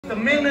the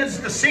minutes,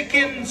 the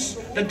seconds,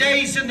 the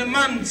days and the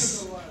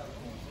months.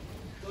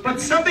 But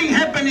something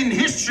happened in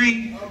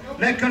history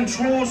that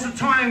controls the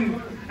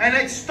time, and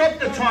that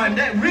stopped the time,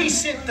 that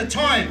reset the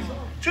time.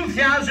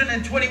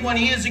 2021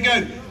 years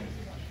ago.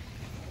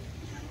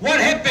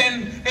 What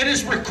happened? It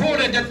is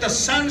recorded that the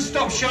sun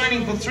stopped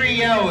shining for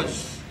 3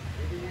 hours.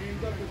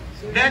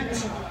 That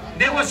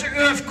there was an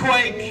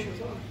earthquake,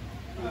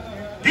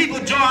 people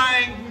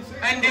dying,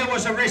 and there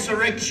was a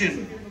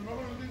resurrection.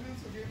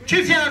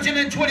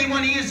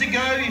 2021 years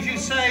ago, if you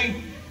say,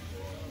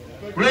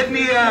 let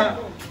me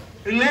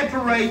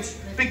elaborate,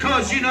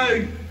 because you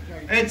know,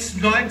 it's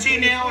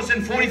 19 hours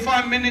and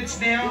 45 minutes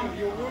now.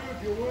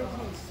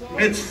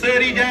 It's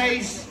 30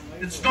 days.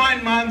 It's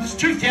 9 months.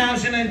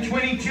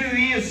 2022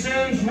 years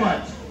sounds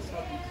what?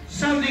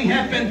 Something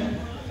happened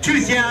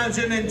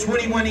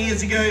 2021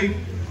 years ago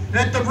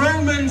that the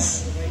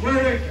Romans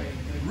were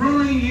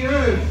ruling the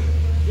earth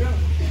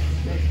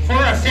for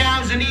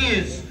 1,000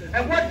 years.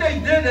 And what they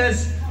did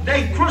is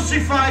they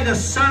crucified the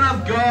Son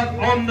of God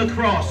on the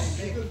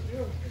cross.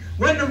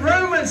 When the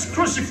Romans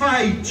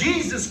crucified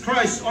Jesus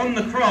Christ on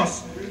the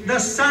cross, the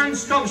sun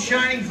stopped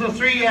shining for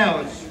 3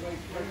 hours.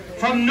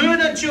 From noon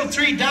until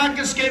 3,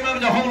 darkness came over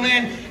the whole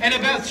land, and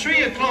about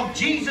 3 o'clock,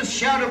 Jesus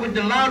shouted with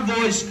a loud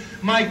voice,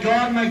 my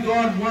God,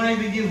 why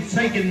have you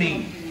forsaken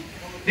me?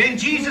 Then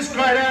Jesus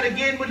cried out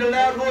again with a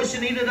loud voice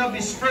and heated up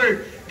his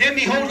spirit. Then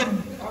behold,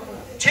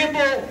 the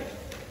temple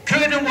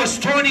curtain was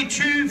torn in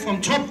two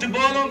from top to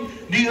bottom.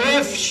 The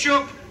earth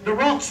shook, the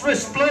rocks were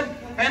split,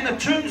 and the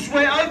tombs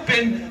were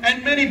open,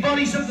 and many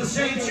bodies of the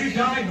saints who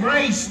died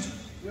raised.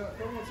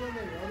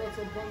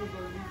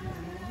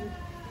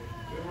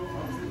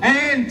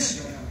 And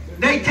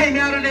they came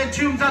out of their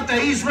tombs after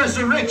his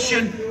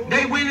resurrection.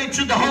 They went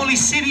into the holy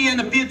city and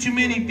appeared to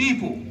many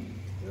people.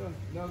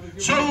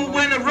 So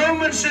when the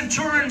Roman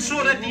centurion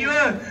saw that the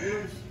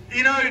earth,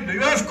 the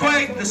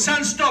earthquake, the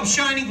sun stopped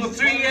shining for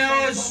 3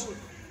 hours,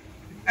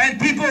 and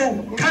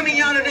people coming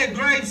out of their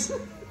graves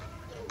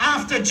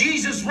after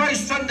Jesus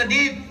rose from the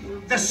dead,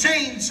 the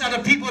saints are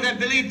the people that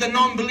believe, the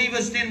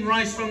non-believers didn't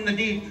rise from the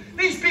dead.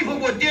 These people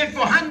were dead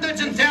for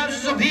hundreds and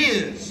thousands of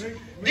years.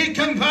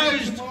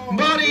 Decomposed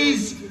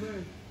bodies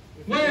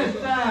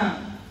with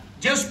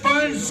just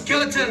bones,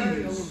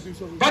 skeletons.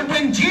 But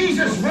when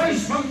Jesus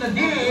rose from the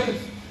dead,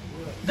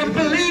 the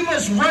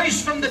believers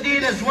rose from the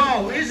dead as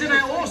well. Isn't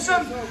that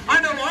awesome? I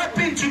know I've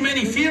been to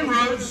many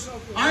funerals.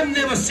 I've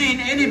never seen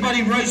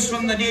anybody rise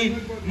from the dead.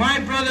 My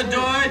brother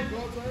died,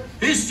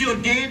 he's still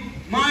dead.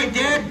 My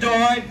dad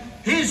died,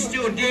 he's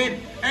still dead.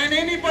 And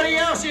anybody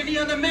else, any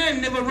other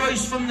man never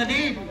rose from the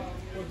dead.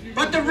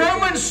 But the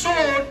Romans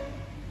saw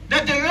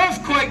that the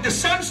earthquake, the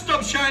sun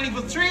stopped shining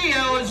for 3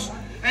 hours,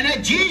 and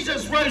that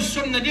Jesus rose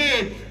from the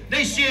dead.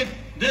 They said,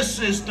 this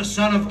is the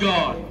Son of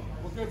God.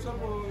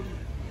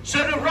 So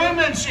the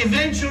Romans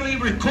eventually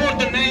record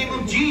the name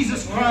of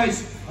Jesus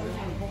Christ.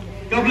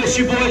 God bless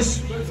you,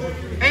 boys.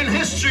 In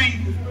history,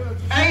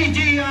 AD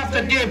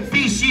after death,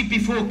 BC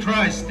before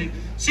Christ.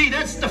 See,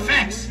 that's the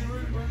facts.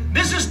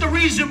 This is the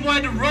reason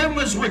why the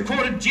Romans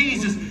recorded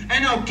Jesus,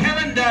 and our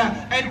calendar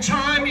and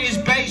time is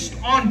based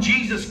on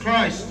Jesus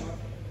Christ.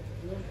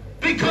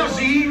 Because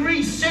he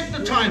reset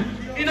the time.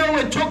 You know,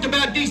 we talked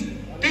about these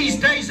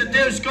days that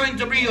there's going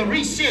to be a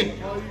reset.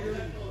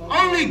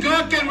 Only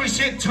God can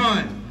reset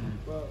time.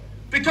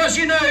 Because,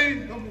 you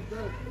know,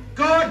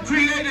 God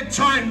created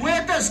time.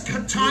 Where does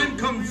time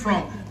come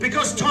from?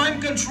 Because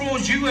time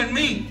controls you and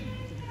me.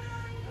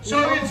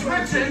 So it's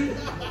written,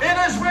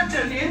 it is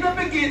written, in the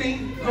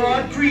beginning,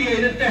 God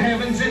created the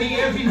heavens and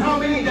the earth in how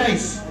many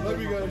days?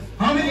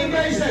 How many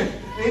days?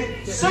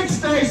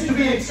 6 days to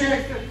be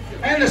exact.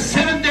 And the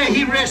 7th day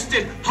he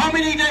rested. How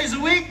many days a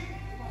week?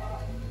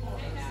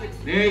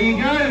 There you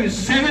go,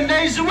 7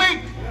 days a week.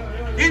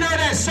 You know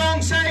that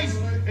song says,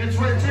 it's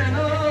written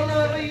all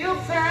over your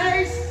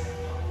face.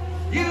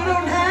 You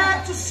don't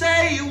have to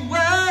say a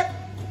word.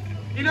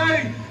 You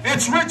know,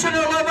 it's written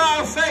all over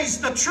our face.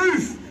 The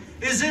truth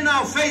is in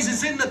our face,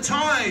 it's in the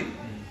time.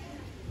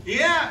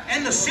 Yeah,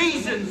 and the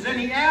seasons and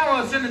the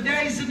hours and the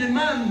days and the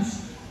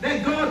months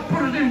that God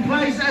put it in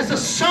place as a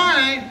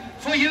sign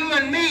for you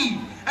and me.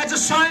 As a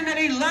sign that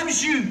he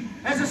loves you.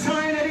 As a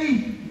sign that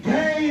he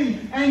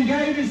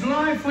gave his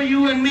life for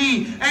you and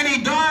me. And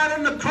he died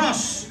on the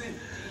cross.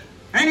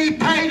 And he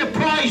paid a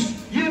price.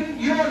 Your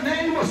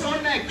name was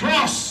on that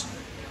cross.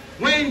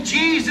 When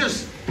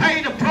Jesus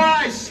paid a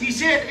price, he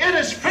said, it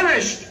is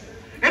finished.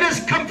 It is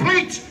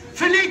complete.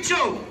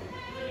 Finito.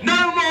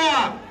 No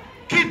more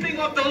keeping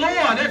of the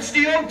law. That's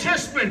the Old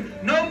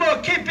Testament. No more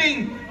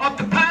keeping of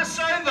the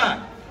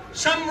Passover.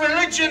 Some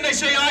religion, they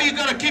say, oh, you've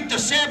got to keep the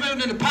Sabbath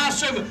and the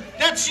Passover.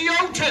 That's the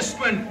Old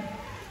Testament.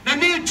 The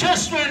New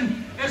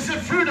Testament is the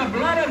fruit of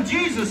blood of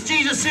Jesus.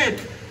 Jesus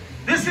said,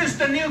 this is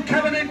the new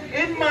covenant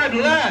in my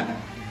blood.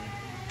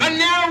 But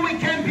now we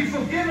can be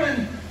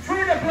forgiven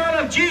through the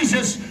blood of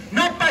Jesus,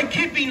 not by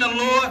keeping the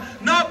law,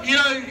 not,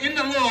 in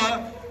the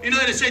law,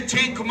 they say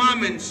 10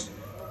 commandments.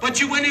 But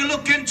when you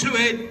look into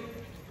it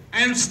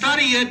and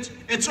study it,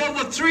 it's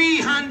over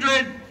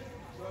 300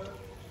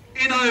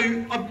 you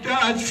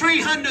know,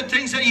 300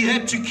 things that you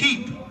had to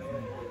keep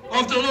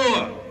of the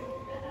law.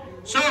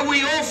 So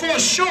we all fall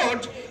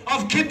short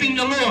of keeping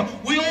the law.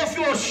 We all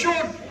fall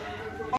short